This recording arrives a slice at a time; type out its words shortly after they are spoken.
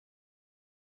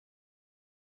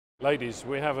Ladies,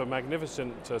 we have a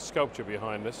magnificent sculpture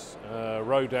behind us,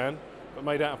 Rodin, but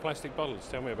made out of plastic bottles.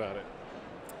 Tell me about it.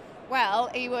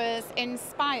 Well, he was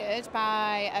inspired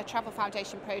by a Travel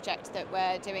Foundation project that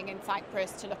we're doing in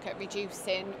Cyprus to look at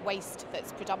reducing waste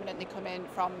that's predominantly coming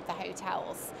from the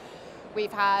hotels.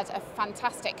 We've had a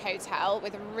fantastic hotel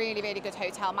with a really, really good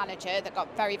hotel manager that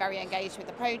got very, very engaged with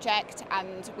the project,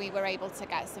 and we were able to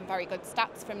get some very good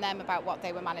stats from them about what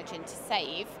they were managing to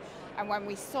save. And when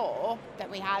we saw that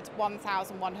we had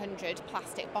 1,100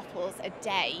 plastic bottles a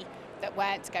day that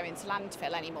weren't going to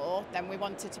landfill anymore, then we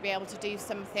wanted to be able to do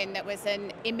something that was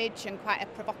an image, and quite a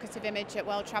provocative image, at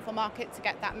World Travel Market to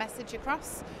get that message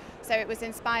across. So it was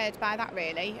inspired by that,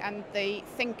 really, and the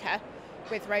thinker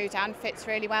with Rodin fits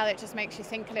really well. It just makes you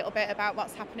think a little bit about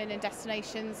what's happening in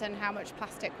destinations and how much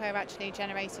plastic we're actually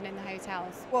generating in the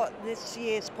hotels. What this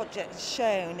year's project has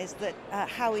shown is that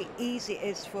how easy it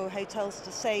is for hotels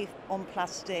to save on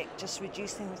plastic, just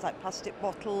reducing things like plastic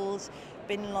bottles,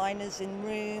 bin liners in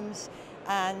rooms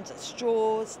and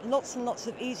straws, lots and lots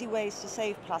of easy ways to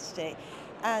save plastic.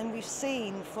 And we've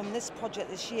seen from this project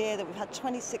this year that we've had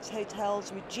 26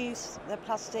 hotels reduce their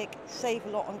plastic, save a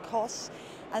lot on costs,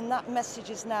 and that message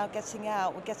is now getting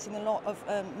out. We're getting a lot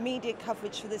of media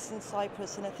coverage for this in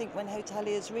Cyprus, and I think when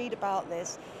hoteliers read about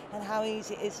this and how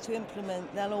easy it is to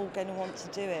implement, they're all going to want to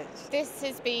do it. This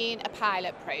has been a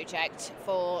pilot project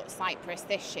for Cyprus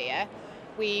this year.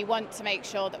 We want to make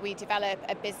sure that we develop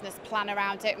a business plan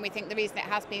around it, and we think the reason it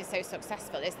has been so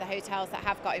successful is the hotels that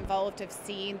have got involved have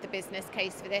seen the business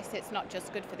case for this. It's not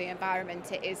just good for the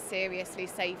environment, it is seriously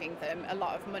saving them a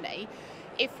lot of money.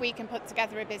 If we can put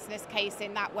together a business case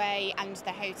in that way, and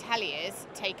the hoteliers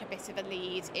take a bit of a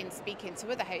lead in speaking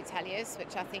to other hoteliers,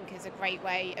 which I think is a great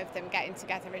way of them getting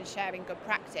together and sharing good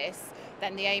practice,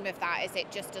 then the aim of that is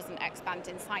it just doesn't expand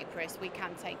in Cyprus, we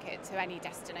can take it to any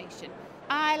destination.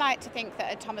 I like to think that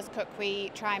at Thomas Cook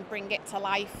we try and bring it to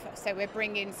life, so we're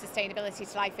bringing sustainability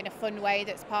to life in a fun way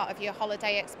that's part of your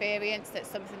holiday experience, that's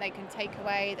something they can take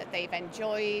away, that they've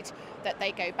enjoyed, that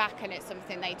they go back and it's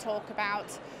something they talk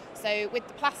about. So with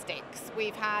the plastics,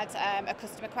 we've had a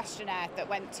customer questionnaire that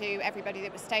went to everybody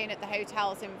that was staying at the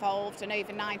hotels involved, and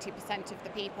over 90% of the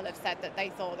people have said that they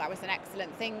thought that was an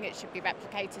excellent thing, it should be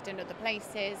replicated in other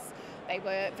places. They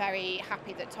were very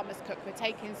happy that Thomas Cook were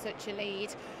taking such a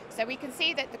lead. So we can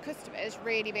see that the customers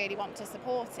really, really want to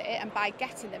support it, and by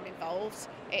getting them involved,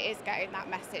 it is getting that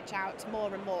message out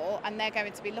more and more, and they're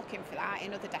going to be looking for that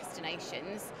in other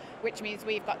destinations, which means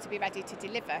we've got to be ready to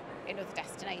deliver in other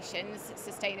destinations,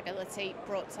 sustainability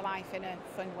brought to life in a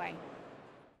fun way.